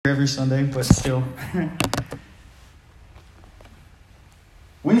every Sunday, but still.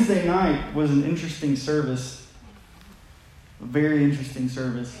 Wednesday night was an interesting service. A very interesting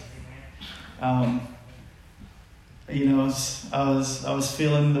service. I was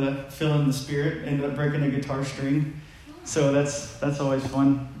feeling the spirit, ended up breaking a guitar string, so that's always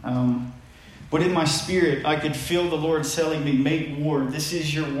fun. But in my spirit, I could feel the Lord telling me, "Make war. This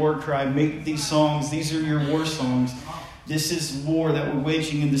is your war cry. Make these songs. These are your war songs. This is war that we're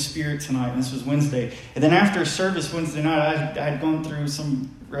waging in the spirit tonight." And this was Wednesday. And then after service Wednesday night, I had gone through some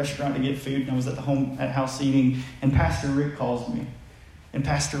restaurant to get food, and I was at house eating, and Pastor Rick calls me. And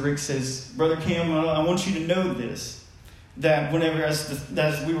Pastor Rick says, "Brother Cam, I want you to know this, that whenever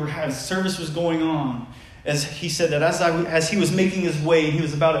as service was going on, as he said that as he was making his way, and he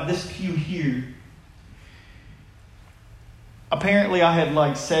was about at this pew here, apparently I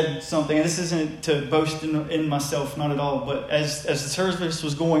had said something, and this isn't to boast in myself, not at all, but as the service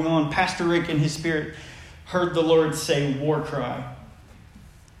was going on, Pastor Rick in his spirit heard the Lord say war cry.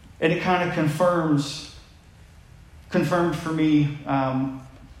 And it kind of confirmed for me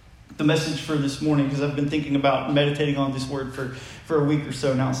the message for this morning, because I've been thinking about meditating on this word for a week or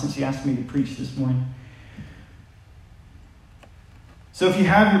so now since he asked me to preach this morning. So if you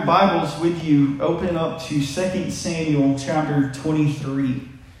have your Bibles with you, open up to 2 Samuel chapter 23.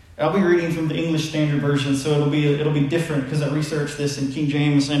 I'll be reading from the English Standard Version, so it'll be different because I researched this in King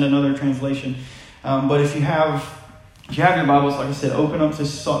James and another translation. But if you have your Bibles, like I said, open up to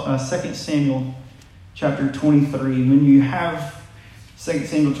 2 Samuel chapter 23. When you have 2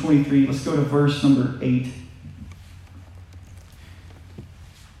 Samuel 23, let's go to verse number 8.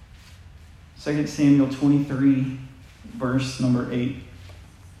 2 Samuel 23, verse number 8.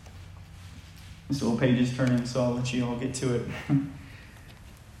 This little page is turning, so I'll let you all get to it.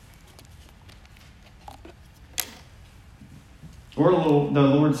 The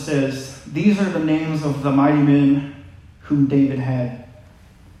Lord says, "These are the names of the mighty men whom David had.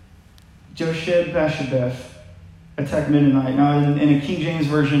 Josheb-Basshebeth attacked Midianite." Now, in a King James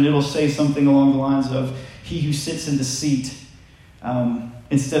Version, it'll say something along the lines of "he who sits in the seat,"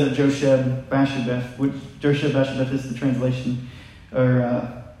 instead of Josheb-Basshebeth, which Josheb-Basshebeth is the translation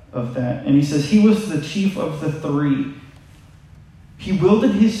of that. And he says, "He was the chief of the three. He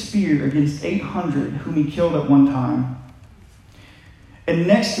wielded his spear against 800 whom he killed at one time. And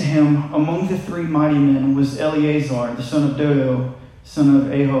next to him, among the three mighty men, was Eleazar, the son of Dodo, son of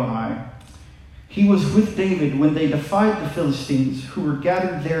Ahohi. He was with David when they defied the Philistines, who were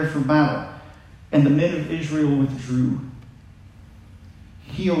gathered there for battle, and the men of Israel withdrew.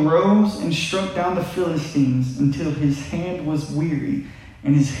 He arose and struck down the Philistines until his hand was weary,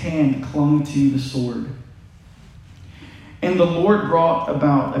 and his hand clung to the sword. And the Lord brought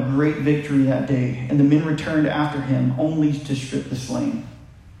about a great victory that day, and the men returned after him only to strip the slain."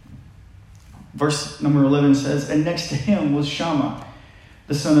 Verse number 11 says, "And next to him was Shammah,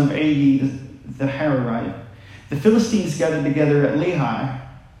 the son of Agi, the Hararite. The Philistines gathered together at Lehi,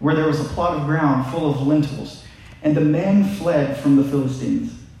 where there was a plot of ground full of lentils, and the men fled from the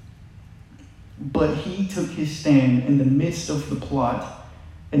Philistines. But he took his stand in the midst of the plot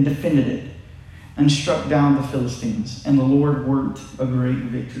and defended it, and struck down the Philistines, and the Lord worked a great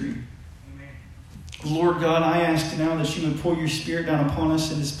victory." Amen. Lord God, I ask now that you would pour your Spirit down upon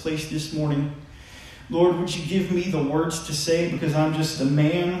us in this place this morning. Lord, would you give me the words to say, because I'm just a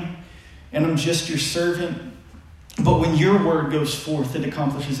man and I'm just your servant. But when your word goes forth, it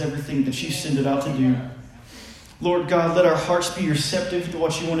accomplishes everything that you send it out to do. Lord God, let our hearts be receptive to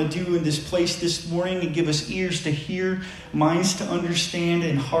what you want to do in this place this morning, and give us ears to hear, minds to understand,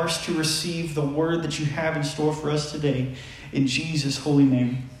 and hearts to receive the word that you have in store for us today. In Jesus' holy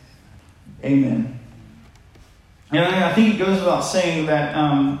name, amen. And I think it goes without saying that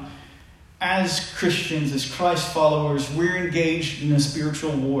as Christians, as Christ followers, we're engaged in a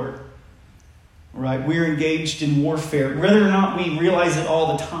spiritual war. Right? We're engaged in warfare. Whether or not we realize it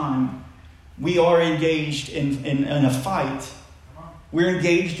all the time, we are engaged in a fight. We're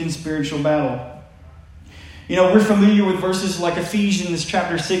engaged in spiritual battle. We're familiar with verses like Ephesians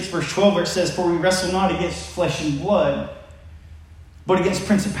chapter 6, verse 12, where it says, "For we wrestle not against flesh and blood, but against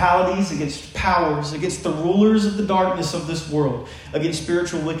principalities, against powers, against the rulers of the darkness of this world, against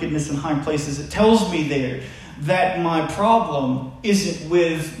spiritual wickedness in high places." It tells me there that my problem isn't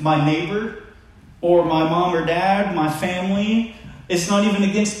with my neighbor or my mom or dad, my family. It's not even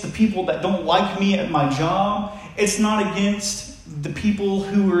against the people that don't like me at my job. It's not against the people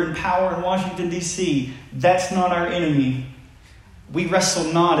who are in power in Washington, D.C. That's not our enemy. We wrestle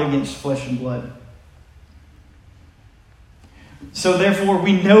not against flesh and blood. So therefore,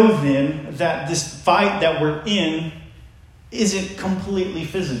 we know then that this fight that we're in isn't completely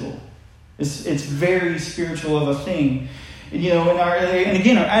physical. It's very spiritual of a thing. And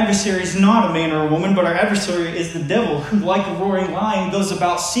again, our adversary is not a man or a woman, but our adversary is the devil, who, like a roaring lion, goes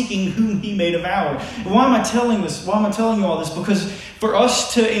about seeking whom he may devour. And why am I telling this? Why am I telling you all this? Because for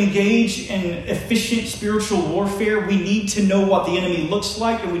us to engage in efficient spiritual warfare, we need to know what the enemy looks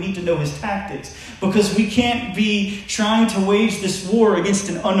like, and we need to know his tactics. Because we can't be trying to wage this war against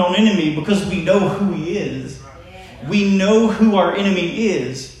an unknown enemy, because we know who he is. We know who our enemy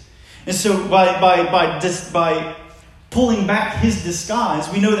is. And so by pulling back his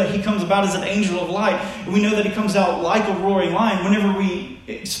disguise, we know that he comes about as an angel of light. And we know that he comes out like a roaring lion. Whenever we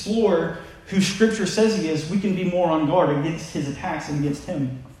explore who Scripture says he is, we can be more on guard against his attacks and against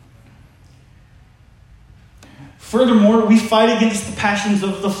him. Furthermore, we fight against the passions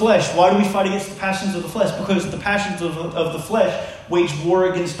of the flesh. Why do we fight against the passions of the flesh? Because the passions of the flesh wage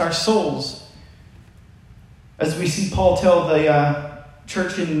war against our souls. As we see Paul tell the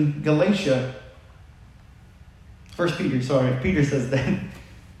church in Galatia, Peter says that.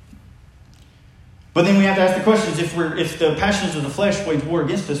 But then we have to ask the questions, if the passions of the flesh wage war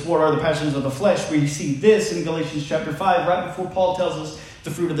against us, what are the passions of the flesh? We see this in Galatians chapter 5, right before Paul tells us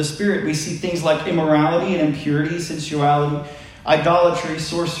the fruit of the Spirit. We see things like immorality and impurity, sensuality, idolatry,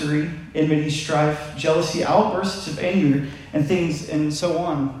 sorcery, enmity, strife, jealousy, outbursts of anger, and things, and so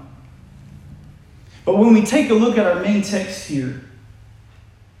on. But when we take a look at our main text here,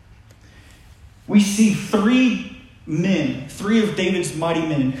 we see three of David's mighty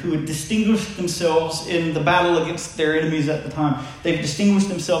men who had distinguished themselves in the battle against their enemies at the time. They've distinguished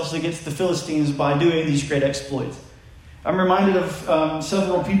themselves against the Philistines by doing these great exploits. I'm reminded of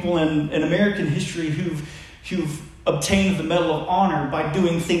several people in American history who've obtained the Medal of Honor by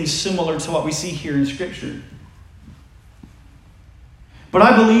doing things similar to what we see here in Scripture. But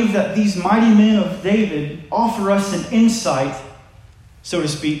I believe that these mighty men of David offer us an insight, so to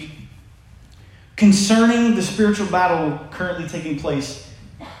speak, concerning the spiritual battle currently taking place.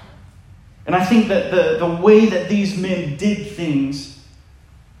 And I think that the way that these men did things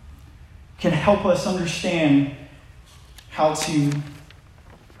can help us understand how to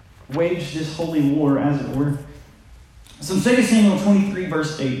wage this holy war, as it were. So in 2 Samuel 23,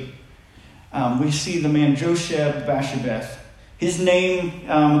 verse 8, we see the man Josheb-Basshebeth. His name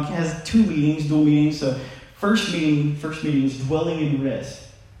has dual meanings. So first meaning is dwelling in rest.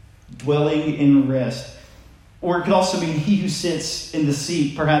 Dwelling in rest. Or it could also mean he who sits in the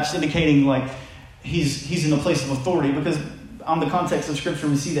seat, perhaps indicating like he's in a place of authority, because on the context of Scripture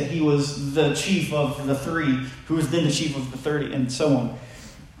we see that he was the chief of the 3, who was then the chief of the 30, and so on.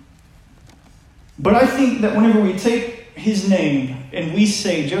 But I think that whenever we take his name and we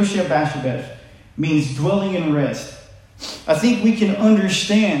say Josheb-Basshebeth means dwelling in rest, I think we can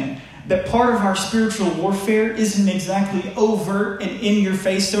understand that part of our spiritual warfare isn't exactly overt and in your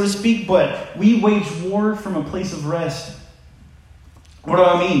face, so to speak, but we wage war from a place of rest. What do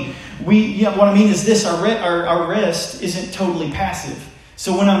I mean? What I mean is this: our rest isn't totally passive.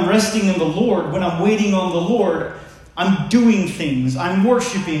 So when I'm resting in the Lord, when I'm waiting on the Lord, I'm doing things. I'm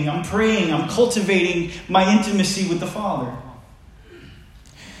worshiping. I'm praying. I'm cultivating my intimacy with the Father.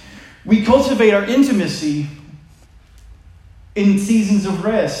 We cultivate our intimacy in seasons of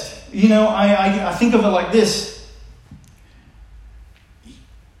rest. I think of it like this.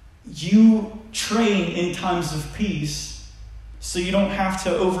 You train in times of peace so you don't have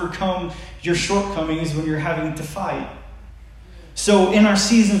to overcome your shortcomings when you're having to fight. So in our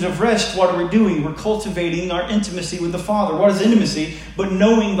seasons of rest, what are we doing? We're cultivating our intimacy with the Father. What is intimacy? But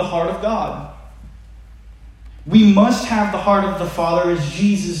knowing the heart of God. We must have the heart of the Father as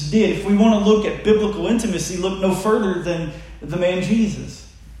Jesus did. If we want to look at biblical intimacy, look no further than the man Jesus.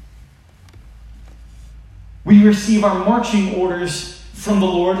 We receive our marching orders from the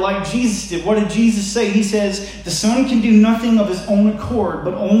Lord like Jesus did. What did Jesus say? He says, the Son can do nothing of his own accord,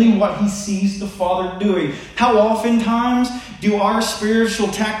 but only what he sees the Father doing. How oftentimes do our spiritual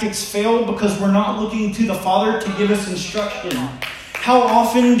tactics fail because we're not looking to the Father to give us instruction? How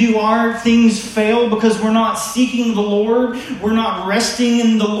often do our things fail because we're not seeking the Lord, we're not resting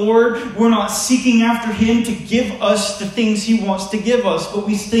in the Lord, we're not seeking after him to give us the things he wants to give us, but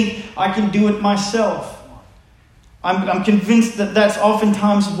we think, I can do it myself. I'm convinced that that's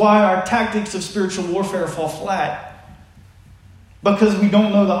oftentimes why our tactics of spiritual warfare fall flat. Because we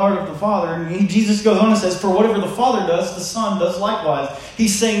don't know the heart of the Father. And Jesus goes on and says, for whatever the Father does, the Son does likewise.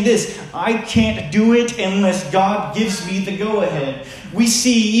 He's saying this: I can't do it unless God gives me the go-ahead. We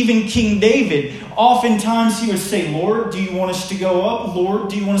see even King David, oftentimes he would say, Lord, do you want us to go up? Lord,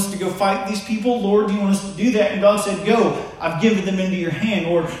 do you want us to go fight these people? Lord, do you want us to do that? And God said, go, I've given them into your hand.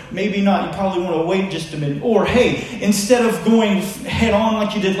 Or maybe not, you probably want to wait just a minute. Or, hey, instead of going head on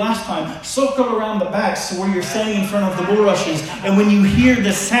like you did last time, circle around the back so where you're standing in front of the bulrushes. And when you hear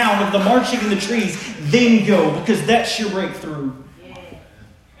the sound of the marching in the trees, then go, because that's your breakthrough.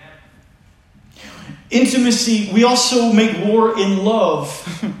 Intimacy, we also make war in love.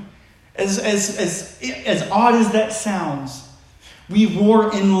 As odd as that sounds, we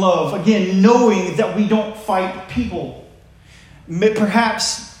war in love. Again, knowing that we don't fight people.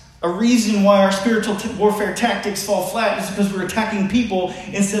 Perhaps a reason why our spiritual warfare tactics fall flat is because we're attacking people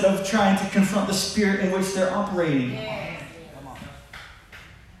instead of trying to confront the spirit in which they're operating.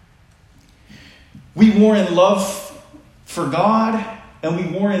 We war in love for God, and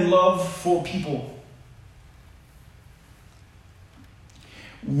we war in love for people.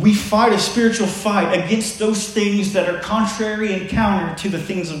 We fight a spiritual fight against those things that are contrary and counter to the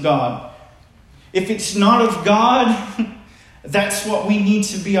things of God. If it's not of God, that's what we need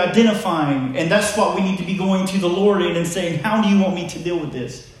to be identifying. And that's what we need to be going to the Lord in and saying, how do you want me to deal with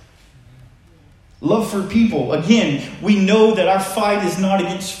this? Love for people. Again, we know that our fight is not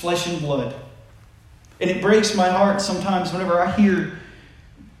against flesh and blood. And it breaks my heart sometimes whenever I hear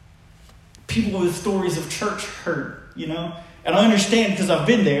people with stories of church hurt, you know. And I understand because I've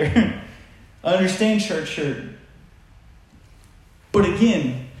been there. I understand church hurt. But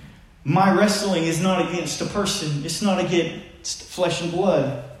again, my wrestling is not against a person. It's not against flesh and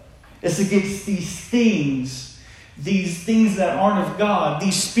blood. It's against these things that aren't of God,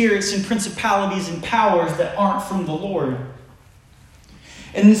 these spirits and principalities and powers that aren't from the Lord.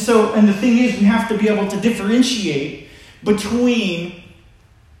 And the thing is, we have to be able to differentiate between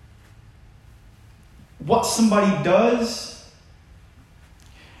what somebody does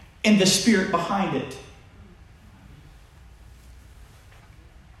and the spirit behind it.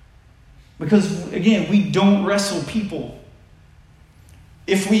 Because, again, we don't wrestle people.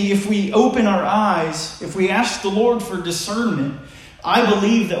 If we open our eyes, if we ask the Lord for discernment, I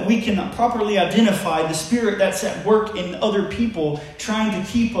believe that we can properly identify the spirit that's at work in other people trying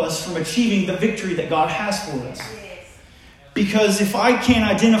to keep us from achieving the victory that God has for us. Because if I can't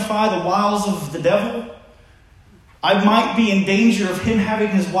identify the wiles of the devil, I might be in danger of him having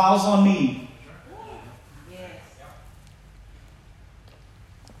his wiles on me.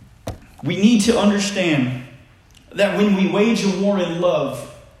 We need to understand that when we wage a war in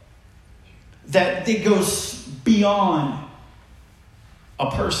love, that it goes beyond a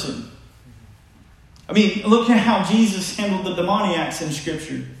person. I mean, look at how Jesus handled the demoniacs in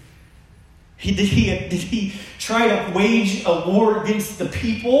Scripture. Did he try to wage a war against the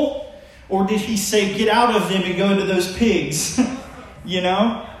people? Or did he say, get out of them and go into those pigs? You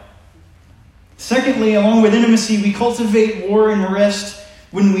know? Secondly, along with intimacy, we cultivate war and rest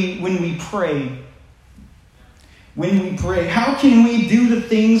when we pray. When we pray. How can we do the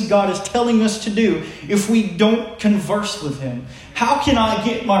things God is telling us to do if we don't converse with Him? How can I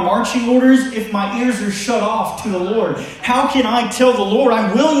get my marching orders if my ears are shut off to the Lord? How can I tell the Lord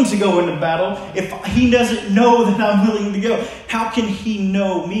I'm willing to go into battle if He doesn't know that I'm willing to go? How can He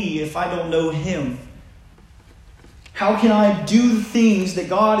know me if I don't know Him? How can I do the things that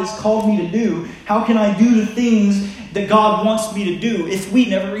God has called me to do? How can I do the things that God wants me to do if we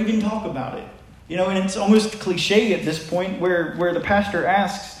never even talk about it? You know, and it's almost cliche at this point where the pastor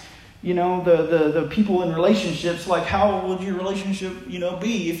asks, you know, the people in relationships, like, how would your relationship, you know,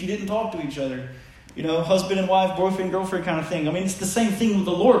 be if you didn't talk to each other? You know, husband and wife, boyfriend, girlfriend kind of thing. I mean, it's the same thing with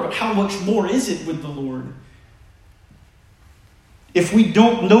the Lord, but how much more is it with the Lord? If we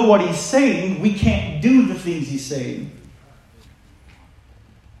don't know what He's saying, we can't do the things He's saying.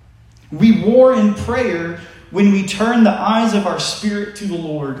 We war in prayer when we turn the eyes of our spirit to the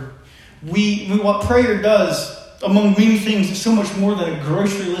Lord. What prayer does, among many things, is so much more than a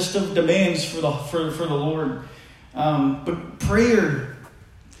grocery list of demands for the Lord. But prayer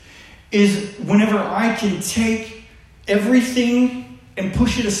is whenever I can take everything and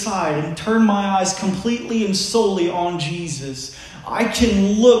push it aside and turn my eyes completely and solely on Jesus. I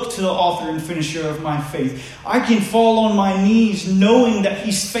can look to the author and finisher of my faith. I can fall on my knees knowing that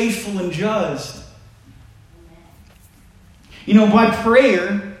He's faithful and just. You know, by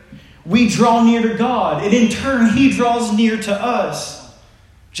prayer, we draw near to God, and in turn, He draws near to us.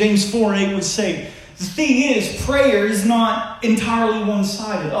 James 4:8 would say, the thing is, prayer is not entirely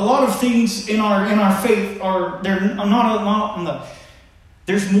one-sided. A lot of things in our faith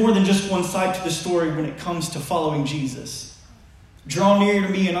there's more than just one side to the story when it comes to following Jesus. Draw near to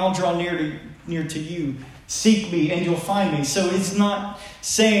me, and I'll draw near to you. Seek me and you'll find me. So it's not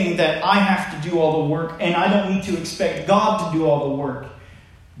saying that I have to do all the work and I don't need to expect God to do all the work.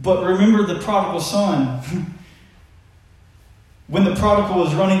 But remember the prodigal son. When the prodigal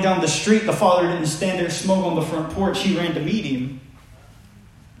was running down the street, the father didn't stand there smoke on the front porch. He ran to meet him.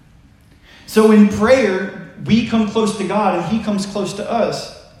 So in prayer, we come close to God and He comes close to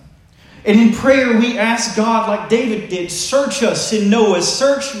us. And in prayer, we ask God like David did, search us and know us,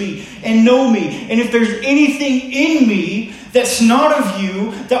 search me and know me. And if there's anything in me that's not of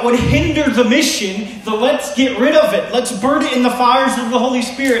you, that would hinder the mission, then let's get rid of it. Let's burn it in the fires of the Holy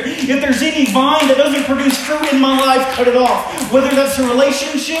Spirit. If there's any vine that doesn't produce fruit in my life, cut it off. Whether that's a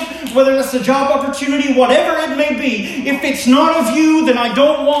relationship, whether that's a job opportunity, whatever it may be. If it's not of you, then I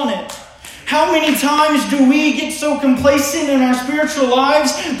don't want it. How many times do we get so complacent in our spiritual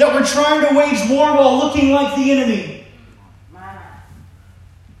lives that we're trying to wage war while looking like the enemy?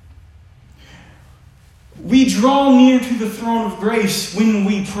 We draw near to the throne of grace when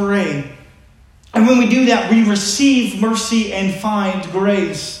we pray. And when we do that, we receive mercy and find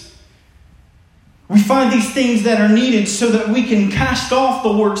grace. We find these things that are needed so that we can cast off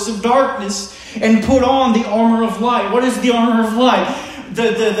the works of darkness and put on the armor of light. What is the armor of light?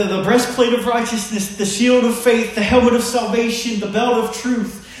 The breastplate of righteousness, the shield of faith, the helmet of salvation, the belt of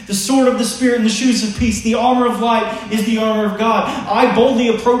truth, the sword of the Spirit, and the shoes of peace. The armor of light is the armor of God. I boldly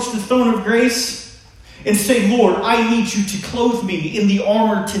approach the throne of grace and say, Lord, I need you to clothe me in the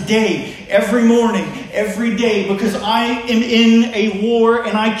armor today, every morning, every day, because I am in a war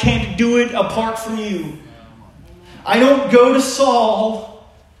and I can't do it apart from you. I don't go to Saul.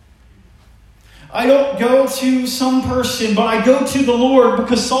 I don't go to some person, but I go to the Lord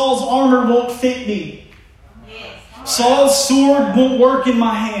because Saul's armor won't fit me. Saul's sword won't work in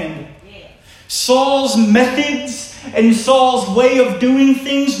my hand. Saul's methods and Saul's way of doing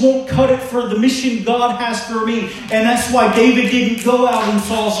things won't cut it for the mission God has for me. And that's why David didn't go out in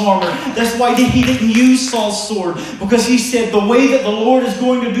Saul's armor. That's why he didn't use Saul's sword. Because he said the way that the Lord is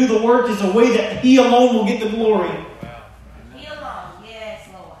going to do the work is the way that He alone will get the glory.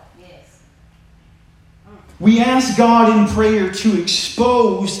 We ask God in prayer to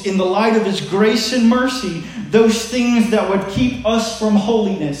expose, in the light of His grace and mercy, those things that would keep us from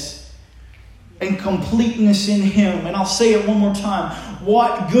holiness and completeness in Him. And I'll say it one more time.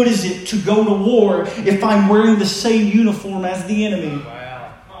 What good is it to go to war if I'm wearing the same uniform as the enemy?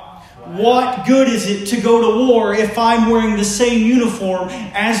 What good is it to go to war if I'm wearing the same uniform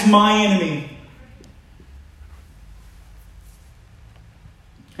as my enemy?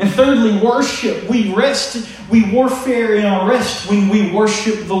 And thirdly, worship. We warfare in our rest when we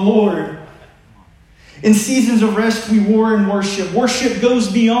worship the Lord. In seasons of rest, we war and worship. Worship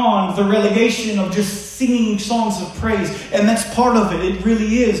goes beyond the relegation of just singing songs of praise. And that's part of it. It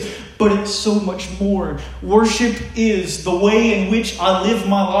really is. But it's so much more. Worship is the way in which I live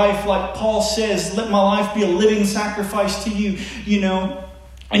my life. Like Paul says, let my life be a living sacrifice to you. You know,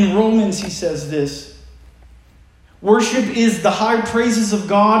 in Romans he says this. Worship is the high praises of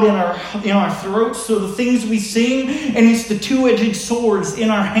God in our throats. So the things we sing, and it's the two-edged swords in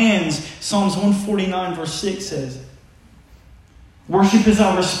our hands. Psalms 149 verse 6 says. Worship is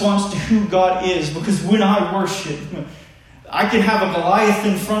our response to who God is. Because when I worship, I can have a Goliath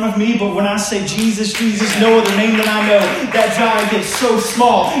in front of me, but when I say Jesus, Jesus, no other name than I know, that giant gets so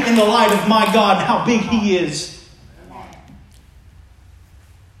small in the light of my God, how big He is.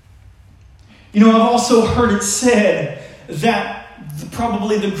 You know, I've also heard it said that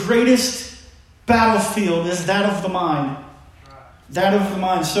probably the greatest battlefield is that of the mind. That of the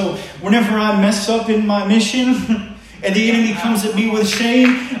mind. So whenever I mess up in my mission and the enemy comes at me with shame,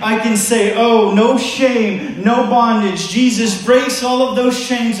 I can say, oh, no shame, no bondage. Jesus breaks all of those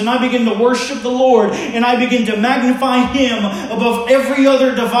shames, and I begin to worship the Lord, and I begin to magnify Him above every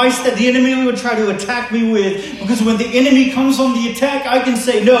other device that the enemy would try to attack me with. Because when the enemy comes on the attack, I can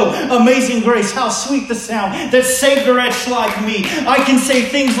say, no, amazing grace, how sweet the sound that saved a wretch like me. I can say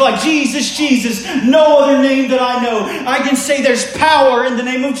things like, Jesus, Jesus, no other name that I know. I can say there's power in the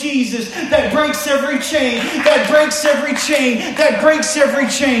name of Jesus that breaks every chain, that breaks every chain, that breaks every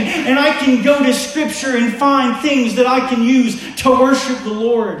chain. And I can go to Scripture and find things that I can use to worship the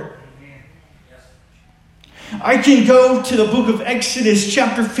Lord. I can go to the book of Exodus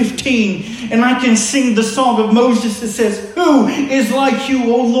chapter 15 and I can sing the song of Moses that says, "Who is like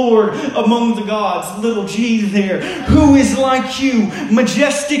you, O Lord, among the gods?" Little G there. Who is like you,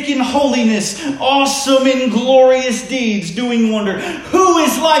 majestic in holiness, awesome in glorious deeds, doing wonder. Who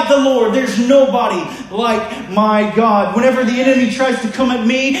is like the Lord? There's nobody like my God. Whenever the enemy tries to come at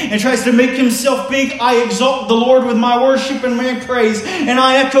me and tries to make himself big, I exalt the Lord with my worship and my praise. And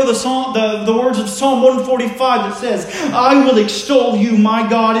I echo the words of Psalm 145 that says, "I will extol you, my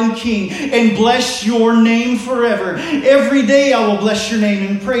God and King, and bless your name forever. Every day I will bless your name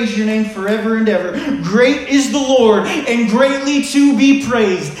and praise your name forever and ever. Great is the Lord and greatly to be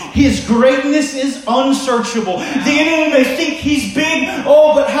praised. His greatness is unsearchable." The enemy may think he's big.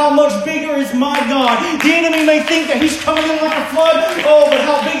 Oh, but how much bigger is my God? The enemy may think that he's coming in like a flood. Oh, but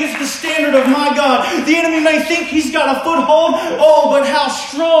how big is the standard of my God? The enemy may think he's got a foothold. Oh, but how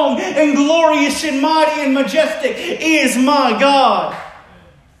strong and glorious and mighty and majestic is my God.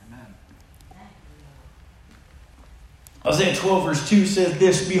 Isaiah 12 verse 2 says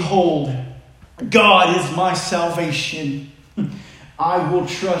this, "Behold, God is my salvation. I will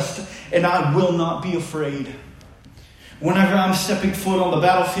trust and I will not be afraid." Whenever I'm stepping foot on the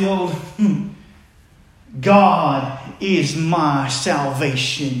battlefield, God is my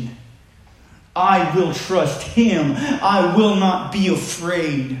salvation. I will trust Him. I will not be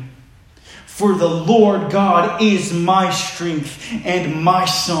afraid. For the Lord God is my strength and my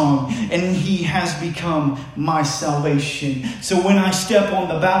song, and He has become my salvation. So when I step on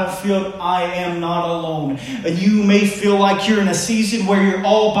the battlefield, I am not alone. You may feel like you're in a season where you're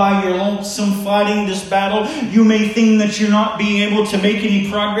all by your lonesome fighting this battle. You may think that you're not being able to make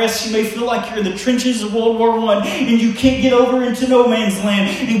any progress. You may feel like you're in the trenches of World War I and you can't get over into no man's land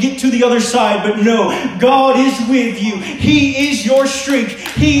and get to the other side. But no, God is with you. He is your strength.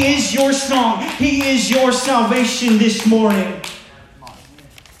 He is your song. He is your salvation this morning.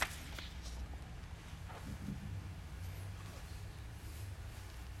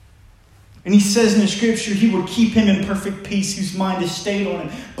 And He says in the Scripture, He will keep him in perfect peace whose mind is stayed on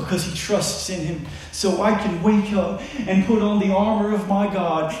Him because he trusts in Him. So I can wake up and put on the armor of my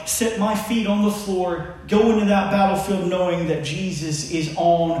God, set my feet on the floor, go into that battlefield knowing that Jesus is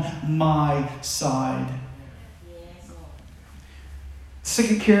on my side.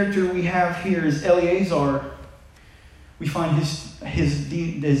 Second character we have here is Eleazar. We find his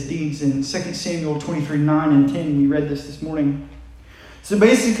deeds in 2 Samuel 23, 9 and 10. We read this morning. So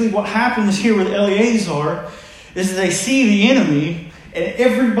basically what happens here with Eleazar is that they see the enemy and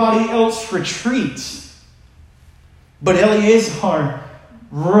everybody else retreats. But Eleazar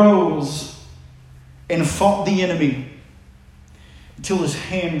rose and fought the enemy until his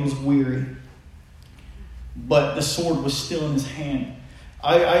hand was weary. But the sword was still in his hand.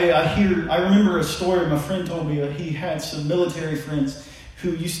 I remember a story my friend told me. He had some military friends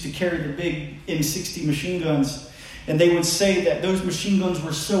who used to carry the big M60 machine guns. And they would say that those machine guns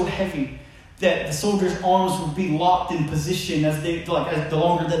were so heavy that the soldiers' arms would be locked in position as the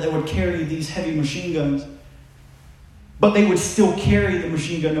longer that they would carry these heavy machine guns. But they would still carry the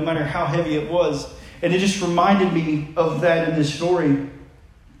machine gun no matter how heavy it was. And it just reminded me of that in this story.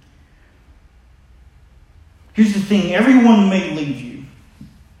 Here's the thing. Everyone may leave you.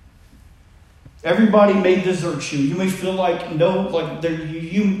 Everybody may desert you. You may feel like,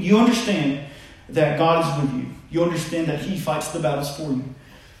 you understand that God is with you. You understand that He fights the battles for you.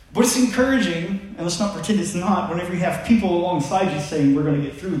 But it's encouraging, and let's not pretend it's not, whenever you have people alongside you saying, "We're going to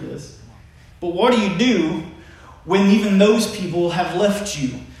get through this." But what do you do when even those people have left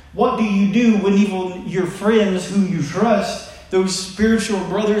you? What do you do when even your friends who you trust, those spiritual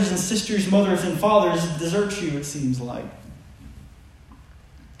brothers and sisters, mothers and fathers, desert you, it seems like?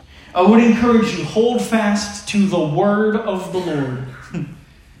 I would encourage you, hold fast to the word of the Lord.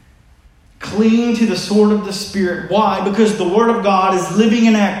 Cling to the sword of the Spirit. Why? Because the Word of God is living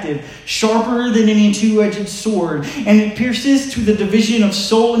and active, sharper than any two-edged sword, and it pierces to the division of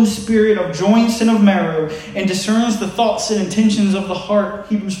soul and spirit, of joints and of marrow, and discerns the thoughts and intentions of the heart.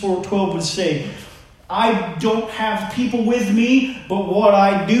 Hebrews 4:12 would say, I don't have people with me, but what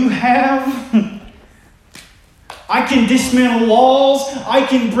I do have, I can dismantle walls, I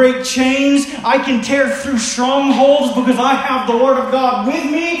can break chains, I can tear through strongholds because I have the Word of God with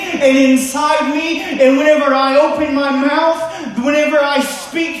me and inside me. And whenever I open my mouth, whenever I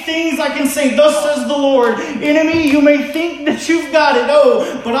speak things, I can say, "Thus says the Lord." Enemy, you may think that you've got it.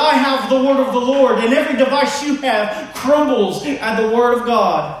 Oh, but I have the Word of the Lord. And every device you have crumbles at the Word of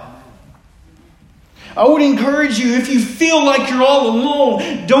God. I would encourage you, if you feel like you're all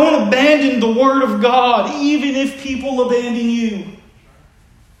alone, don't abandon the Word of God, even if people abandon you.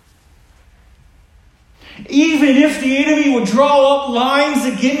 Even if the enemy would draw up lines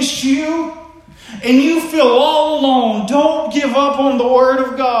against you and you feel all alone, don't give up on the Word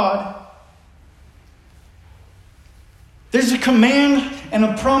of God. There's a command and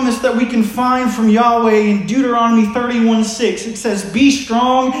a promise that we can find from Yahweh in Deuteronomy 31:6. It says, "Be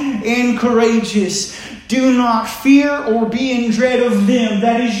strong and courageous. Do not fear or be in dread of them."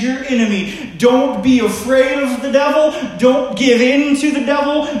 That is your enemy. Don't be afraid of the devil. Don't give in to the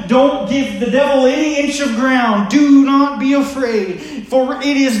devil. Don't give the devil any inch of ground. Do not be afraid. For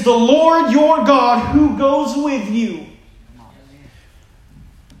it is the Lord your God who goes with you.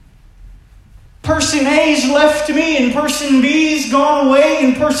 Person A's left me and person B's gone away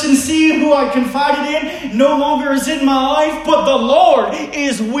and person C, who I confided in, no longer is in my life, but the Lord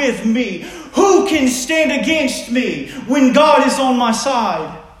is with me. Who can stand against me when God is on my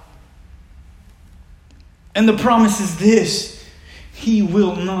side? And the promise is this: He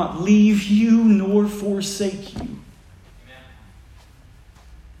will not leave you nor forsake you.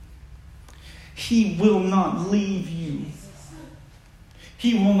 He will not leave you.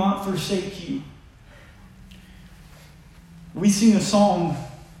 He will not forsake you. We sing a song,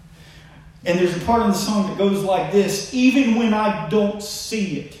 and there's a part in the song that goes like this: even when I don't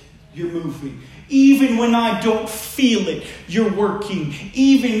see it, you're moving. Even when I don't feel it, you're working.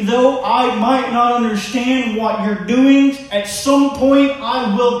 Even though I might not understand what you're doing, at some point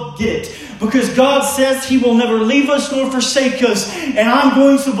I will get it. Because God says He will never leave us nor forsake us. And I'm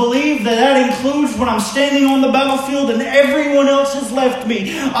going to believe that that includes when I'm standing on the battlefield and everyone else has left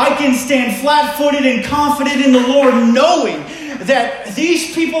me. I can stand flat-footed and confident in the Lord, knowing that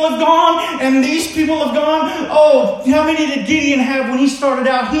these people have gone and these people have gone. Oh, how many did Gideon have when he started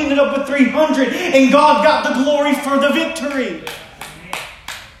out? He ended up with 300, and God got the glory for the victory.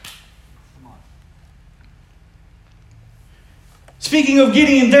 Speaking of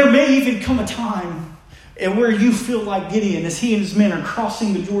Gideon, there may even come a time where you feel like Gideon as he and his men are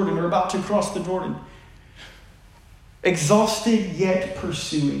crossing the Jordan, or about to cross the Jordan. Exhausted yet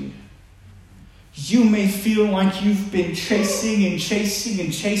pursuing. You may feel like you've been chasing and chasing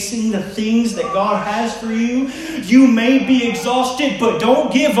and chasing the things that God has for you. You may be exhausted, but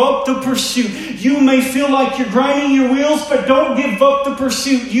don't give up the pursuit. You may feel like you're grinding your wheels, but don't give up the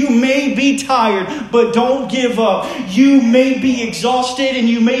pursuit. You may be tired, but don't give up. You may be exhausted and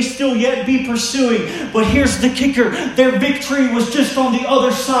you may still yet be pursuing. But here's the kicker. Their victory was just on the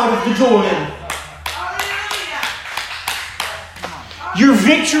other side of the Jordan. Your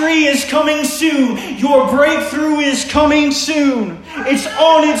victory is coming soon. Your breakthrough is coming soon. It's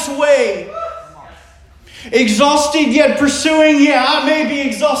on its way. Exhausted yet pursuing. Yeah, I may be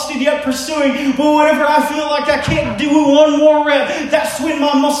exhausted yet pursuing, but whenever I feel like I can't do one more rep, that's when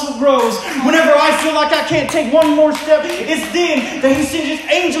my muscle grows. Whenever I feel like I can't take one more step, it's then that He sends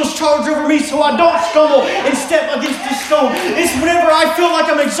His angels charge over me so I don't stumble and step against the stone. It's whenever I feel like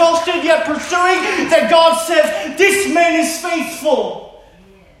I'm exhausted yet pursuing that God says, this man is faithful.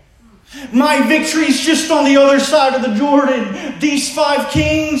 My victory is just on the other side of the Jordan. These 5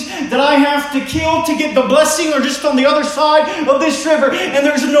 kings that I have to kill to get the blessing are just on the other side of this river. And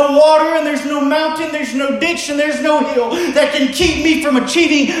there's no water, and there's no mountain, there's no ditch, and there's no hill that can keep me from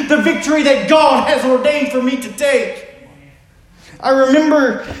achieving the victory that God has ordained for me to take. I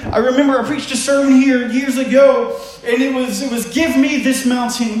remember I preached a sermon here years ago, and it was give me this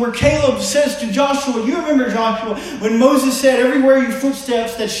mountain, where Caleb says to Joshua, you remember Joshua, when Moses said, everywhere your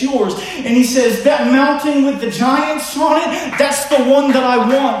footsteps, that's yours. And he says, that mountain with the giants on it, that's the one that I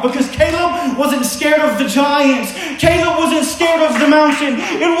want. Because Caleb wasn't scared of the giants. Caleb wasn't scared of the mountain.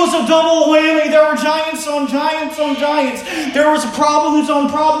 It was a double whammy. There were giants on giants on giants. There was problems on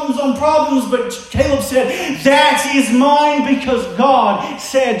problems on problems. But Caleb said, that is mine because God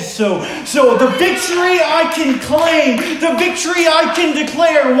said so. So the victory I can claim, the victory I can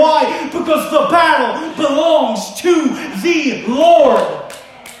declare. Why? Because the battle belongs to the Lord.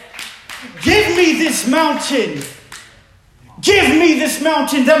 Give me this mountain. Give me this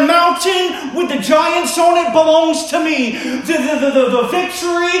mountain. The mountain with the giants on it belongs to me. The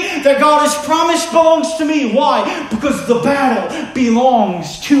victory that God has promised belongs to me. Why? Because the battle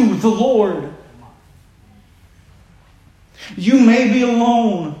belongs to the Lord. You may be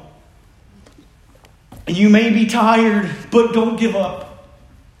alone. You may be tired, but don't give up.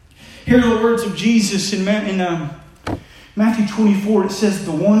 Here are the words of Jesus in Matthew 24. It says,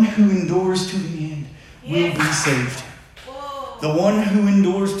 the one who endures to the end will be saved. The one who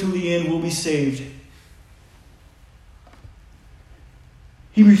endures to the end will be saved.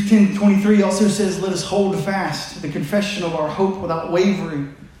 Hebrews 10:23 also says, let us hold fast the confession of our hope without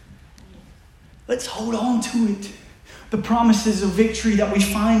wavering. Let's hold on to it. The promises of victory that we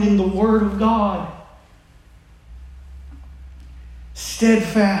find in the Word of God.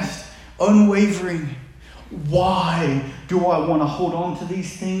 steadfast, unwavering. Why do I want to hold on to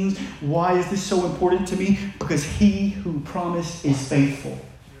these things? Why is this so important to me? Because He who promised is faithful.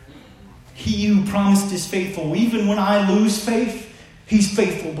 He who promised is faithful. Even when I lose faith, He's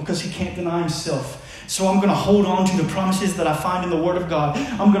faithful because He can't deny Himself. So I'm going to hold on to the promises that I find in the Word of God.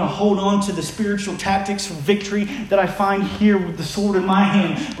 I'm going to hold on to the spiritual tactics for victory that I find here with the sword in my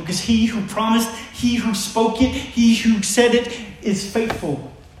hand. Because He who promised, He who spoke it, He who said it is faithful.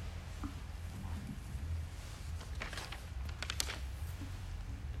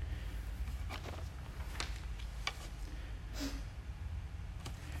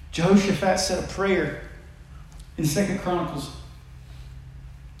 Jehoshaphat said a prayer in 2 Chronicles.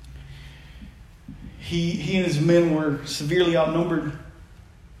 He and his men were severely outnumbered.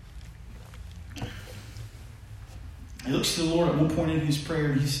 He looks to the Lord at one point in his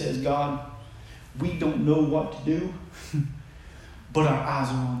prayer and he says, God, we don't know what to do, but our eyes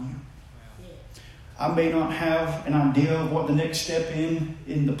are on you. I may not have an idea of what the next step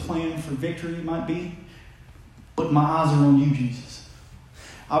in the plan for victory might be, but my eyes are on you, Jesus.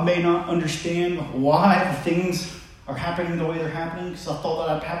 I may not understand why the things are happening the way they're happening, because I thought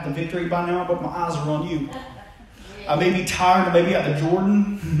that I'd have the victory by now, but my eyes are on you. I may be tired, I may be at the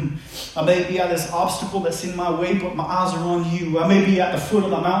Jordan, I may be at this obstacle that's in my way, but my eyes are on you. I may be at the foot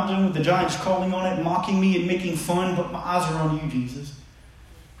of the mountain with the giants crawling on it, mocking me and making fun, but my eyes are on you, Jesus.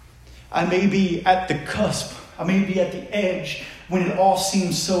 I may be at the cusp, I may be at the edge when it all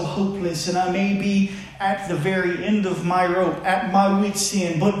seems so hopeless, and I may be at the very end of my rope, at my wit's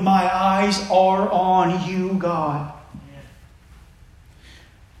end, but my eyes are on you, God.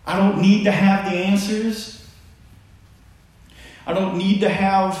 I don't need to have the answers. I don't need to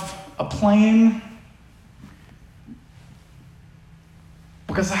have a plan.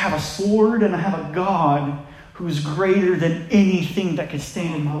 Because I have a sword and I have a God who's greater than anything that could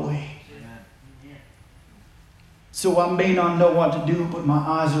stand in my way. So I may not know what to do, but my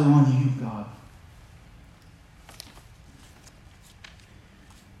eyes are on you, God.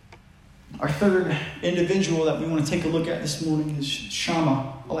 Our third individual that we want to take a look at this morning is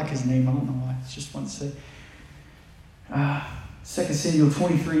Shammah. I like his name. I don't know why. It's just fun to say. 2 Samuel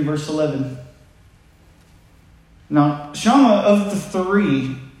 23, verse 11. Now, Shammah of the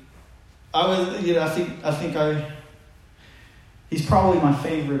three, he's probably my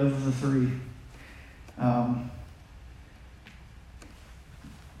favorite of the three.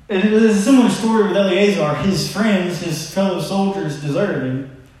 It is a similar story with Eleazar. His friends, his fellow soldiers, deserted him.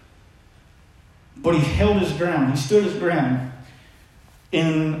 But he held his ground. He stood his ground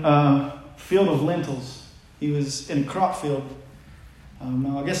in a field of lentils. He was in a crop field.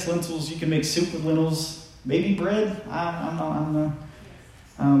 Now, I guess lentils, you can make soup with lentils. Maybe bread? I don't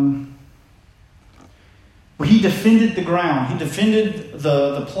know. But he defended the ground. He defended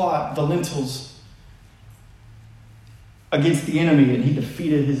the plot, the lentils, against the enemy, and he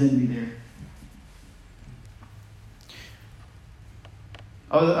defeated his enemy there.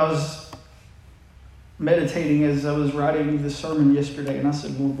 I was meditating as I was writing this sermon yesterday, and I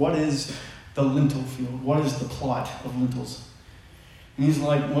said, well, what is the lentil field? What is the plot of lentils? And he's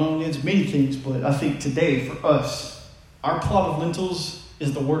like, well, it's many things, but I think today for us, our plot of lentils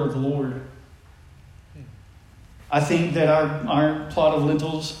is the word of the Lord. I think that our plot of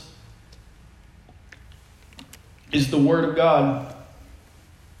lentils is the word of God.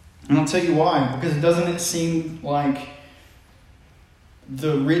 And I'll tell you why. Because doesn't it seem like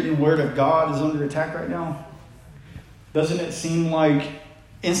the written word of God is under attack right now? Doesn't it seem like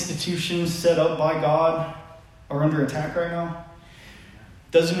institutions set up by God are under attack right now?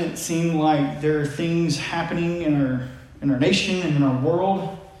 Doesn't it seem like there are things happening in our nation and in our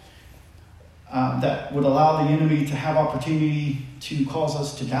world that would allow the enemy to have opportunity to cause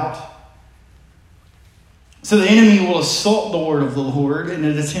us to doubt? So the enemy will assault the word of the Lord in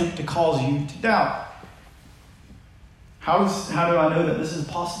an attempt to cause you to doubt. How do I know that this is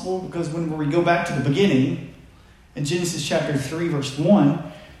possible? Because when we go back to the beginning, in Genesis chapter 3, verse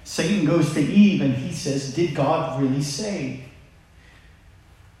 1, Satan goes to Eve and he says, did God really say?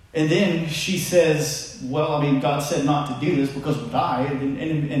 And then she says, well, I mean, God said not to do this because we'll die.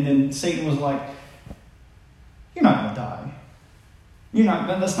 And then Satan was like, you're not going to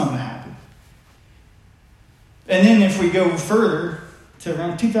die. That's not going to happen. And then if we go further to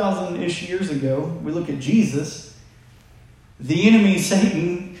around 2,000-ish years ago, we look at Jesus. The enemy,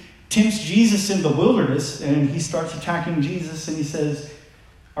 Satan, tempts Jesus in the wilderness, and he starts attacking Jesus, and he says,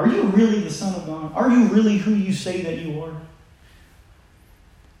 are you really the Son of God? Are you really who you say that you are?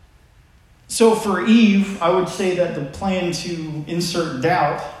 So for Eve, I would say that the plan to insert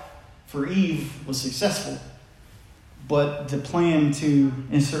doubt for Eve was successful. but the plan to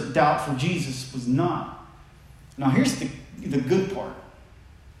insert doubt for Jesus was not. Now here's the good part.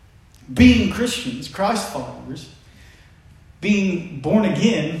 Being Christians, Christ followers, being born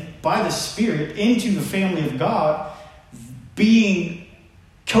again by the Spirit into the family of God, being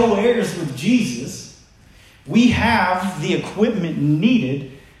co-heirs with Jesus, we have the equipment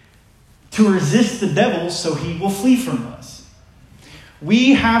needed to resist the devil so he will flee from us.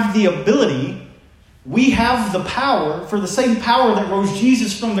 We have the ability, we have the power, for the same power that rose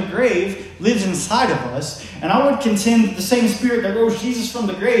Jesus from the grave lives inside of us. And I would contend that the same Spirit that rose Jesus from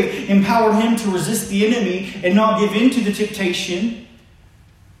the grave empowered him to resist the enemy and not give in to the temptation.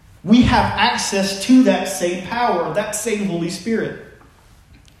 We have access to that same power, that same Holy Spirit.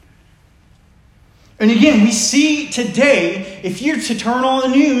 And again, we see today, if you're to turn on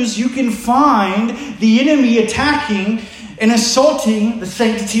the news, you can find the enemy attacking and assaulting the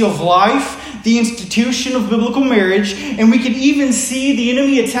sanctity of life, the institution of biblical marriage, and we can even see the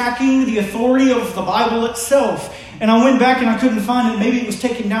enemy attacking the authority of the Bible itself. And I went back and I couldn't find it. Maybe it was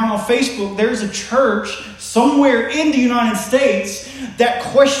taken down on Facebook. There's a church somewhere in the United States that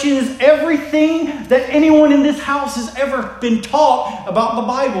questions everything that anyone in this house has ever been taught about the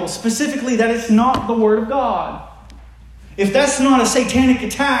Bible. Specifically, that it's not the Word of God. If that's not a satanic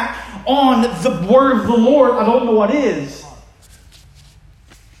attack on the Word of the Lord, I don't know what is.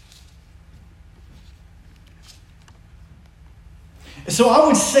 So I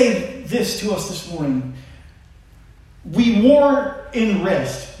would say this to us this morning. We war in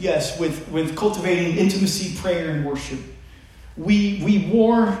rest, yes, with cultivating intimacy, prayer, and worship. We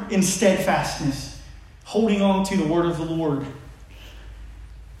war in steadfastness, holding on to the word of the Lord.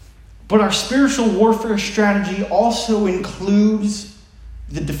 But our spiritual warfare strategy also includes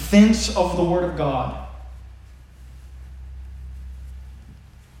the defense of the word of God.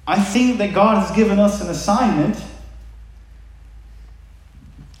 I think that God has given us an assignment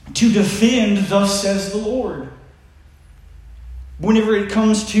to defend, thus says the Lord. Whenever it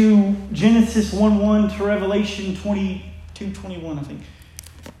comes to Genesis 1:1 to Revelation 22:21, I think.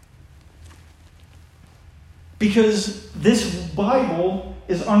 Because this Bible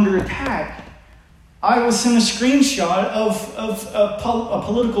is under attack. I was sent a screenshot of a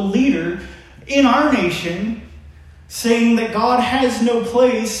political leader in our nation saying that God has no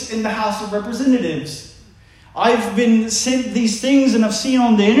place in the House of Representatives. I've been sent these things, and I've seen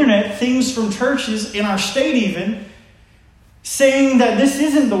on the internet things from churches in our state even saying that this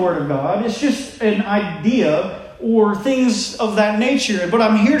isn't the Word of God. It's just an idea or things of that nature. But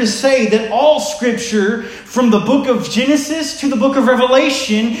I'm here to say that all Scripture, from the book of Genesis to the book of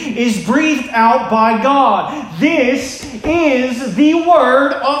Revelation, is breathed out by God. This is the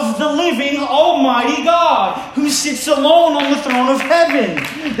Word of the living Almighty God, who sits alone on the throne of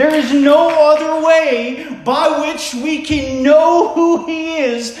heaven. There is no other way by which we can know who He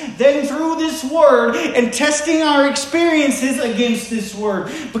is than through this Word and testing our experiences against this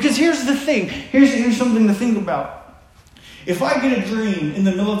Word. Because here's the thing. Here's something to think about. If I get a dream in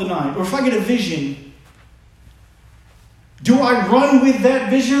the middle of the night, or if I get a vision, do I run with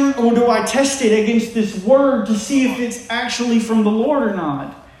that vision, or do I test it against this word to see if it's actually from the Lord or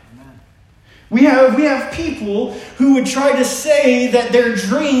not? We have people who would try to say that their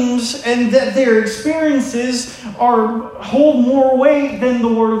dreams and that their experiences hold more weight than the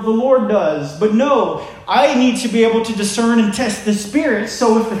word of the Lord does. But no, I need to be able to discern and test the Spirit.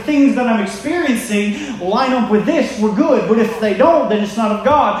 So if the things that I'm experiencing line up with this, we're good. But if they don't, then it's not of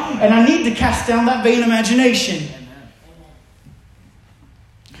God. And I need to cast down that vain imagination.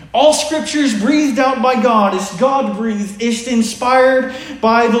 All Scripture is breathed out by God. It's God-breathed. It's inspired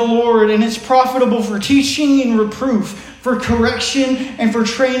by the Lord. And it's profitable for teaching and reproof, for correction and for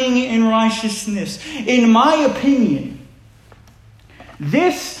training in righteousness. In my opinion,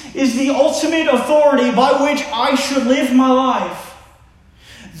 this is the ultimate authority by which I should live my life.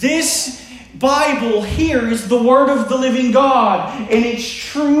 This Bible here is the Word of the living God, and it's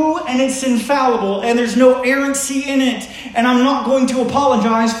true and it's infallible, and there's no errancy in it, and I'm not going to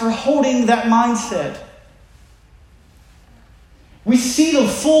apologize for holding that mindset. We see the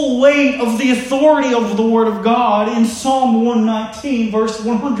full weight of the authority of the Word of God in Psalm 119, verse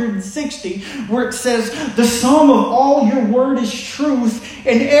 160, where it says, "The sum of all your word is truth,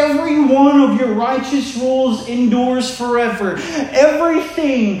 and every one of your righteous rules endures forever."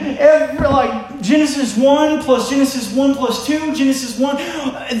 Everything, like Genesis 1 plus Genesis 1 plus 2, Genesis 1,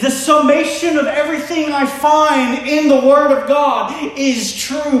 the summation of everything I find in the Word of God is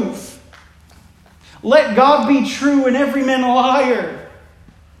truth. Let God be true and every man a liar.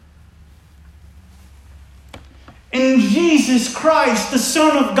 in Jesus Christ, the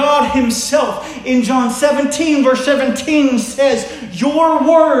Son of God himself. In John 17, verse 17 says, your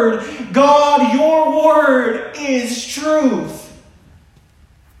word, God, your word is truth.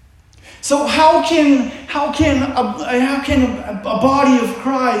 So how can a body of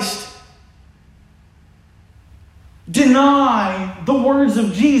Christ deny the words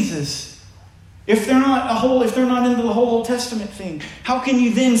of Jesus if they're not into the whole Old Testament thing? How can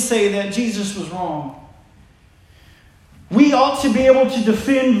you then say that Jesus was wrong? We ought to be able to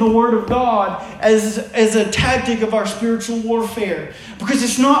defend the Word of God as a tactic of our spiritual warfare, because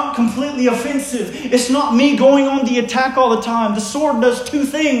it's not completely offensive. It's not me going on the attack all the time. The sword does two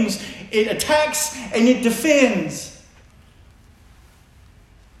things. It attacks and it defends.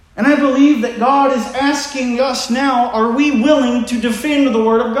 And I believe that God is asking us now, are we willing to defend the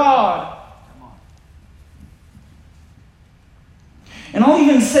Word of God? And I'll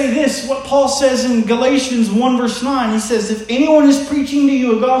even say this, what Paul says in Galatians 1 verse 9. He says, if anyone is preaching to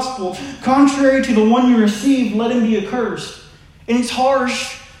you a gospel contrary to the one you received, let him be accursed. And it's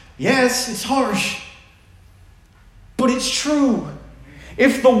harsh. Yes, it's harsh. But it's true.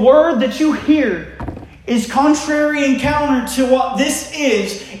 If the word that you hear is contrary and counter to what this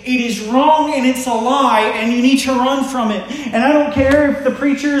is, it is wrong and it's a lie, and you need to run from it. And I don't care if the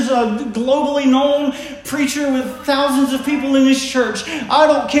preacher's a globally known preacher with thousands of people in this church. I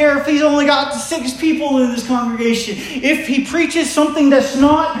don't care if he's only got 6 people in this congregation. If he preaches something that's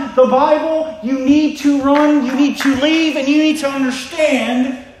not the Bible, you need to run, you need to leave, and you need to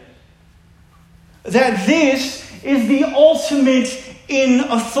understand that this is the ultimate in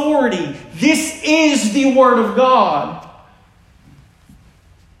authority. This is the Word of God.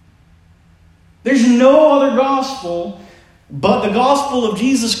 There's no other gospel but the gospel of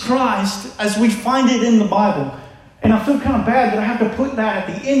Jesus Christ as we find it in the Bible. And I feel kind of bad that I have to put that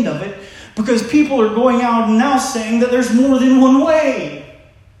at the end of it, because people are going out and now saying that there's more than one way.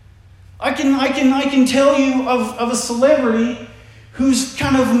 I can tell you of a celebrity who's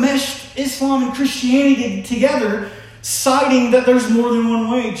kind of meshed Islam and Christianity together, citing that there's more than one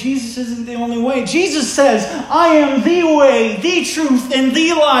way. Jesus isn't the only way. Jesus says, I am the way, the truth, and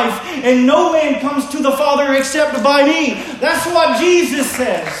the life, and no man comes to the Father except by me. That's what Jesus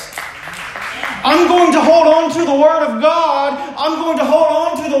says. I'm going to hold on to the Word of God. I'm going to hold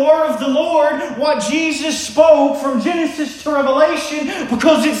on to the Word of the Lord, what Jesus spoke from Genesis to Revelation,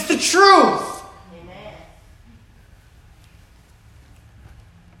 because it's the truth.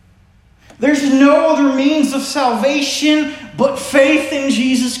 There's no other means of salvation but faith in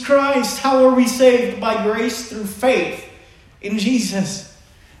Jesus Christ. How are we saved? By grace through faith in Jesus.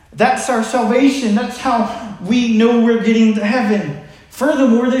 That's our salvation. That's how we know we're getting to heaven.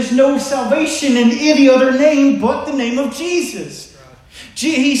 Furthermore, there's no salvation in any other name but the name of Jesus.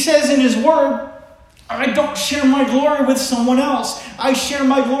 He says in His Word, I don't share my glory with someone else. I share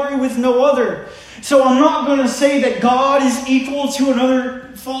my glory with no other. So I'm not going to say that God is equal to another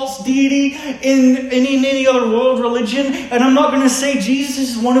false deity in any other world religion. And I'm not going to say Jesus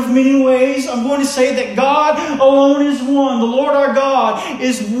is one of many ways. I'm going to say that God alone is one. The Lord our God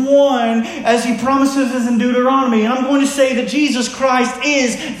is one, as He promises us in Deuteronomy. And I'm going to say that Jesus Christ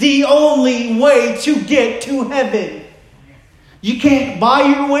is the only way to get to heaven. You can't buy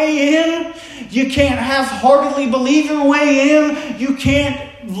your way in. You can't half-heartedly believe your way in. You can't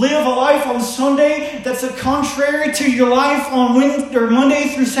live a life on Sunday that's contrary to your life on Monday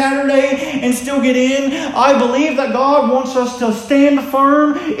through Saturday and still get in. I believe that God wants us to stand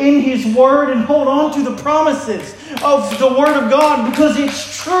firm in His Word and hold on to the promises of the Word of God, because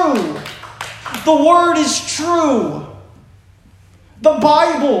it's true. The Word is true. The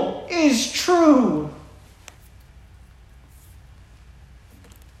Bible is true.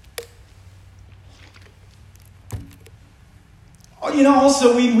 You know,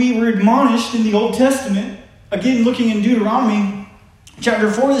 also we were admonished in the Old Testament, again looking in Deuteronomy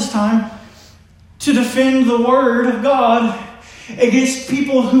chapter 4 this time, to defend the Word of God against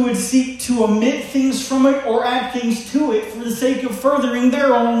people who would seek to omit things from it or add things to it for the sake of furthering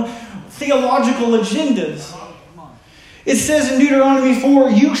their own theological agendas. It says in Deuteronomy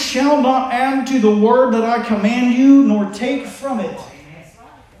 4, you shall not add to the word that I command you, nor take from it.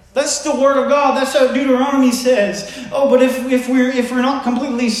 That's the Word of God. That's how Deuteronomy says. Oh, but if we're not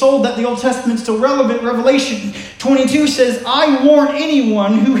completely sold that the Old Testament's still relevant, Revelation 22 says, I warn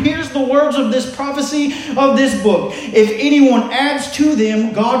anyone who hears the words of this prophecy of this book. If anyone adds to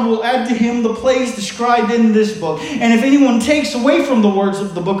them, God will add to him the plagues described in this book. And if anyone takes away from the words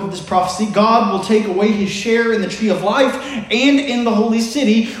of the book of this prophecy, God will take away his share in the tree of life and in the holy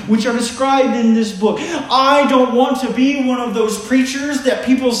city, which are described in this book. I don't want to be one of those preachers that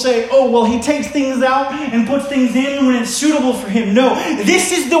people say, oh, well, he takes things out and puts things in when it's suitable for him. No,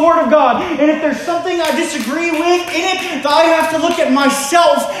 this is the Word of God. And if there's something I disagree with in it, I have to look at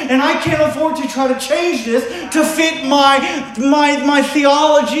myself, and I can't afford to try to change this to fit my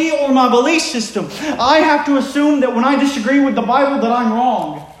theology or my belief system. I have to assume that when I disagree with the Bible that I'm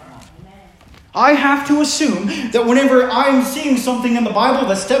wrong. I have to assume that whenever I'm seeing something in the Bible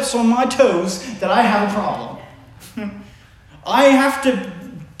that steps on my toes, that I have a problem. I have to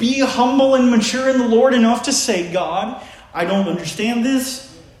be humble and mature in the Lord enough to say, God, I don't understand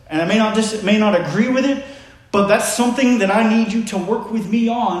this, and I may not agree with it, but that's something that I need you to work with me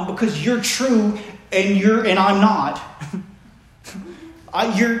on because you're true and I'm not.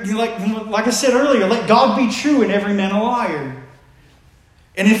 You're like I said earlier, let God be true and every man a liar.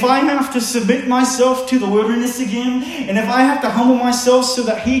 And if I have to submit myself to the wilderness again, and if I have to humble myself so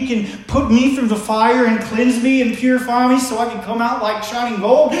that He can put me through the fire and cleanse me and purify me so I can come out like shining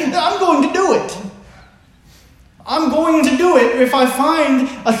gold, then I'm going to do it. I'm going to do it if I find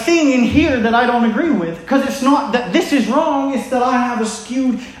a thing in here that I don't agree with. Because it's not that this is wrong, it's that I have a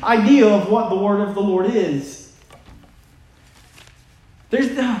skewed idea of what the Word of the Lord is.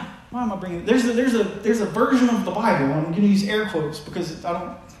 Why am I bringing it? There's a version of the Bible. I'm going to use air quotes because it's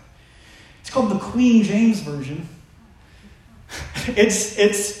called the Queen James Version.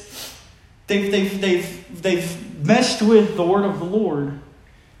 They've messed with the word of the Lord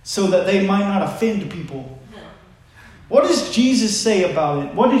so that they might not offend people. What does Jesus say about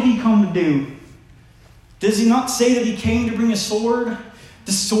it? What did He come to do? Does He not say that He came to bring a sword?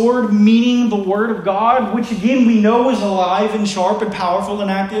 The sword meaning the Word of God, which again we know is alive and sharp and powerful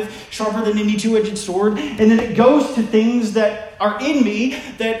and active, sharper than any two-edged sword. And then it goes to things that are in me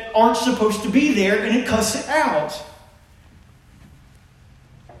that aren't supposed to be there, and it cuts it out.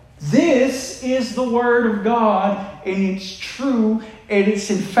 This is the Word of God, and it's true, and it's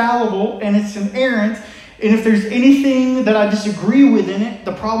infallible, and it's inerrant. And if there's anything that I disagree with in it,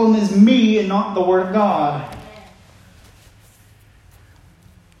 the problem is me and not the Word of God.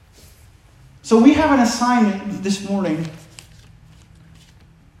 So we have an assignment this morning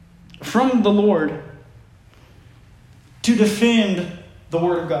from the Lord to defend the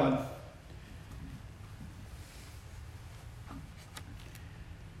Word of God.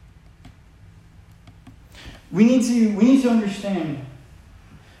 We need to understand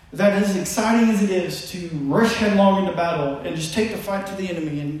that as exciting as it is to rush headlong into battle and just take the fight to the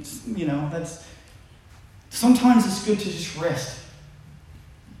enemy, and that's sometimes it's good to just rest.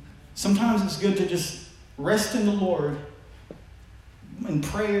 Sometimes it's good to just rest in the Lord in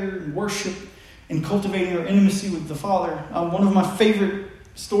prayer and worship and cultivating our intimacy with the Father. One of my favorite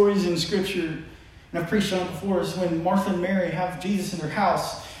stories in Scripture, and I've preached on it before, is when Martha and Mary have Jesus in their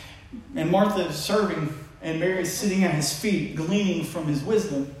house, and Martha is serving, and Mary is sitting at His feet, gleaning from His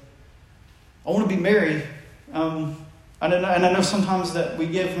wisdom. I want to be Mary. And I know sometimes that we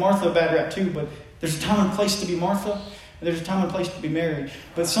give Martha a bad rap too, but there's a time and place to be Martha. There's a time and place to be married.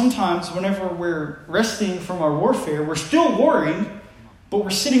 But sometimes whenever we're resting from our warfare, we're still warring, but we're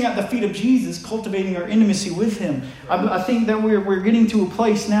sitting at the feet of Jesus, cultivating our intimacy with Him. I think that we're getting to a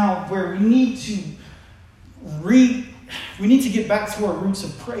place now where we need to get back to our roots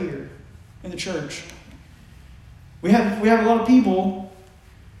of prayer in the church. We have a lot of people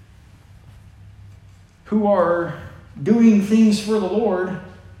who are doing things for the Lord,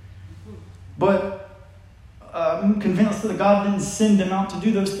 but I'm convinced that God didn't send them out to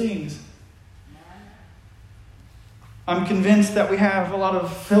do those things. I'm convinced that we have a lot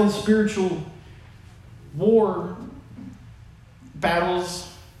of failed spiritual war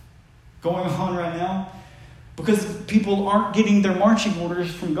battles going on right now because people aren't getting their marching orders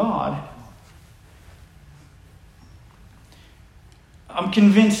from God. I'm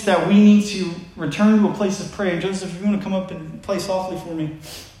convinced that we need to return to a place of prayer. Joseph, if you want to come up and play softly for me.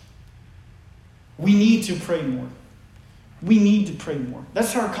 We need to pray more. We need to pray more.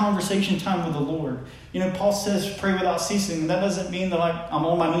 That's our conversation time with the Lord. Paul says pray without ceasing. And that doesn't mean that I'm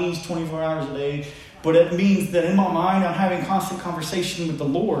on my knees 24 hours a day. But it means that in my mind I'm having constant conversation with the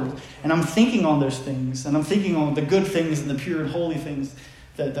Lord. And I'm thinking on those things. And I'm thinking on the good things and the pure and holy things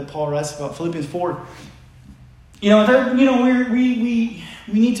that Paul writes about. Philippians 4. We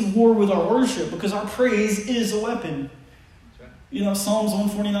need to war with our worship because our praise is a weapon. Psalms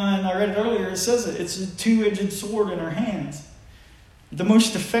 149, I read it earlier, it says it. It's a two-edged sword in our hands. The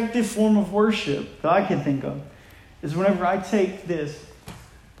most effective form of worship that I can think of is whenever I take this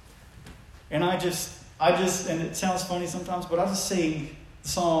and I just, and it sounds funny sometimes, but I'll just sing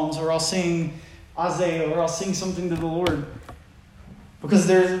Psalms, or I'll sing Isaiah, or I'll sing something to the Lord. Because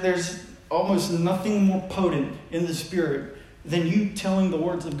there's almost nothing more potent in the Spirit than you telling the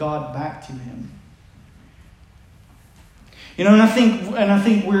words of God back to him. You know, and I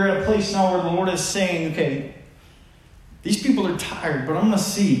think we're at a place now where the Lord is saying, okay, these people are tired, but I'm going to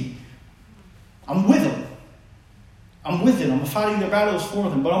see. I'm with them. I'm with them. I'm fighting their battles for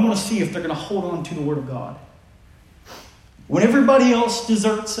them, but I'm going to see if they're going to hold on to the Word of God. When everybody else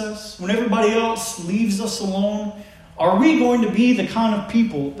deserts us, when everybody else leaves us alone, are we going to be the kind of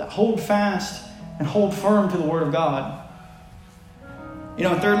people that hold fast and hold firm to the Word of God? You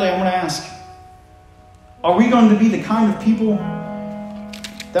know, thirdly, I want to ask, are we going to be the kind of people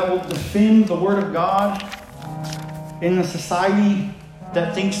that will defend the Word of God in a society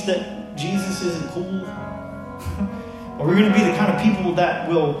that thinks that Jesus isn't cool? Are we going to be the kind of people that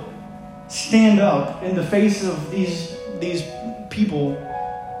will stand up in the face of these people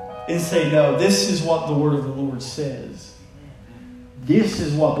and say, no, this is what the Word of the Lord says. This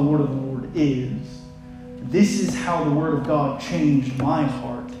is what the Word of the Lord is. This is how the Word of God changed my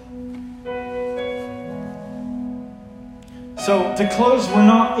heart. So, to close, we're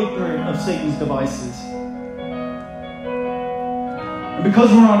not ignorant of Satan's devices. And because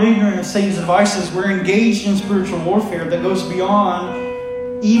we're not ignorant of Satan's devices, we're engaged in spiritual warfare that goes beyond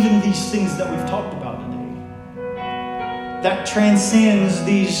even these things that we've talked about today. That transcends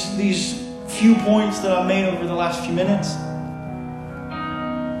these few points that I've made over the last few minutes.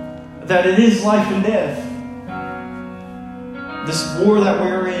 That it is life and death. This war that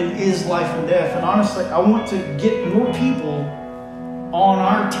we're in is life and death. And honestly, I want to get more people on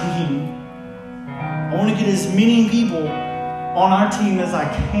our team. I want to get as many people on our team as I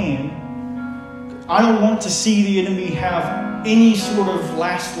can. I don't want to see the enemy have any sort of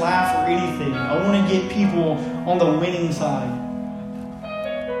last laugh or anything. I want to get people on the winning side.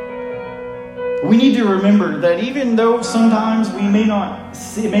 We need to remember that even though sometimes it may not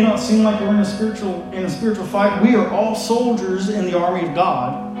seem like we're in a spiritual fight, we are all soldiers in the army of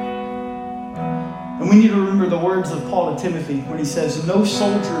God. And we need to remember the words of Paul to Timothy when he says, no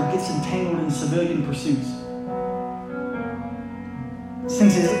soldier gets entangled in civilian pursuits,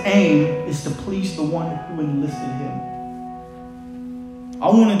 since his aim is to please the one who enlisted him. I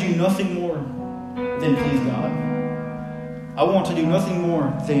want to do nothing more than please God. I want to do nothing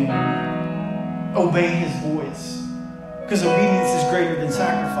more than obey his voice, because obedience is greater than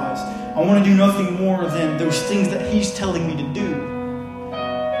sacrifice. I want to do nothing more than those things that he's telling me to do.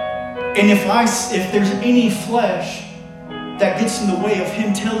 And if there's any flesh that gets in the way of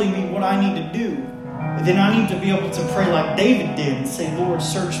him telling me what I need to do, then I need to be able to pray like David did and say, Lord,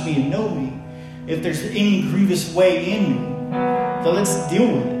 search me and know me. If there's any grievous way in me, then let's deal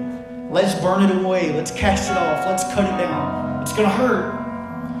with it. Let's burn it away. Let's cast it off. Let's cut it down. It's going to hurt.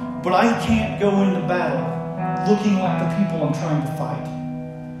 But I can't go into battle looking like the people I'm trying to fight,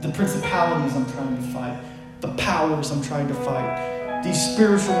 the principalities I'm trying to fight, the powers I'm trying to fight, these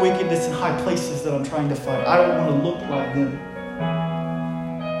spiritual wickedness in high places that I'm trying to fight. I don't want to look like them.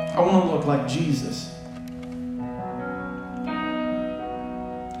 I want to look like Jesus.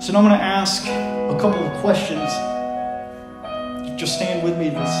 So now I'm going to ask a couple of questions. Just stand with me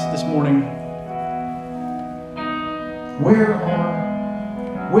this morning. Where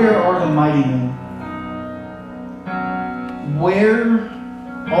are the mighty men? Where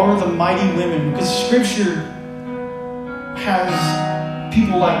are the mighty women? Because Scripture has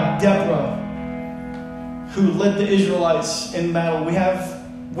people like Deborah who led the Israelites in battle. We have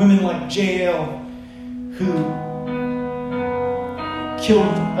women like Jael who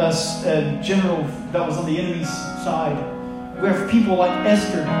killed a general that was on the enemy's side. We have people like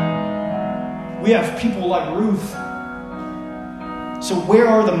Esther. We have people like Ruth. So where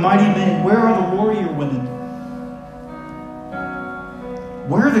are the mighty men? Where are the warrior women?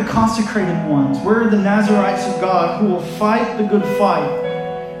 Where are the consecrated ones? Where are the Nazarites of God who will fight the good fight?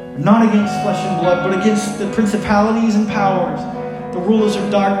 Not against flesh and blood, but against the principalities and powers, the rulers of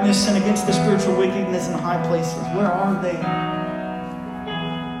darkness, and against the spiritual wickedness in high places. Where are they?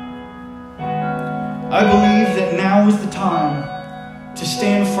 I believe that now is the time to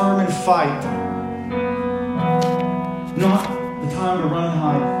stand firm and fight. Not the time to run and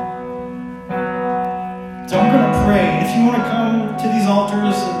hide. So I'm going to pray. If you want to come to these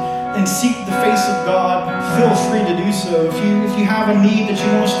altars and seek the face of God, feel free to do so. If you have a need that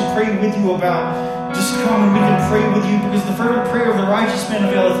you want us to pray with you about, just come and we can pray with you, because the fervent prayer of the righteous man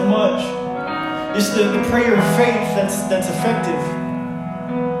availeth much. It's the prayer of faith that's effective.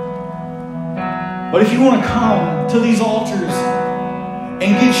 But if you want to come to these altars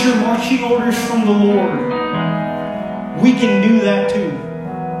and get your marching orders from the Lord, we can do that too.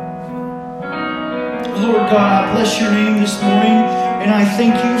 Lord God, I bless your name this morning, and I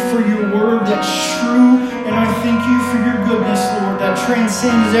thank you for your word that's true And I thank you for your goodness, Lord, that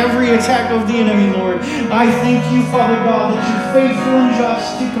transcends every attack of the enemy, Lord. I thank you, Father God, that you're faithful and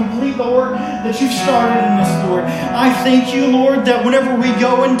just to complete the work that you've started in this, Lord. I thank you, Lord, that whenever we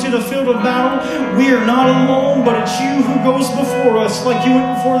go into the field of battle, we are not alone, but it's you who goes before us, like you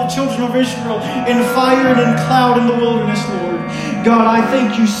went before the children of Israel in fire and in cloud in the wilderness, Lord. God, I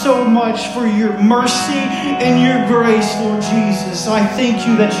thank you so much for your mercy and your grace, Lord Jesus. I thank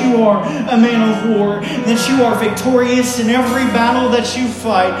you that you are a man of war, that you are victorious in every battle that you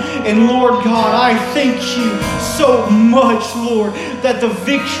fight. And Lord God, I thank you so much, Lord, that the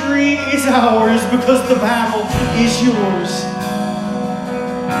victory is ours because the battle is yours.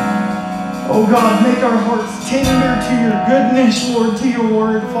 Oh God, make our hearts tender to your goodness, Lord, to your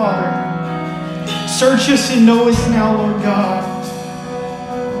word, Father. Search us and know us now, Lord God.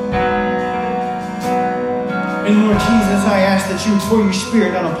 And Lord Jesus, I ask that you would pour your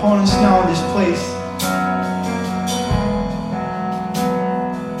Spirit down upon us now in this place.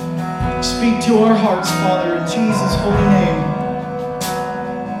 Speak to our hearts, Father, in Jesus' holy name.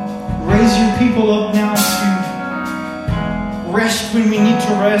 Raise your people up now to rest when we need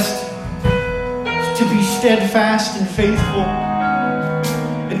to rest, to be steadfast and faithful,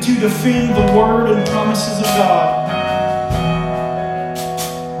 and to defend the word and promises of God.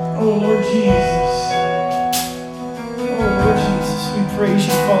 Oh, Lord Jesus. Praise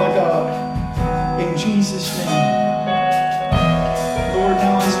you, Father God, in Jesus' name. Lord,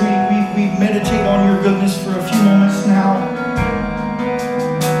 now as we meditate on your goodness for a few moments now,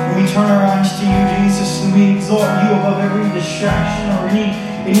 and we turn our eyes to you, Jesus, and we exalt you above every distraction or any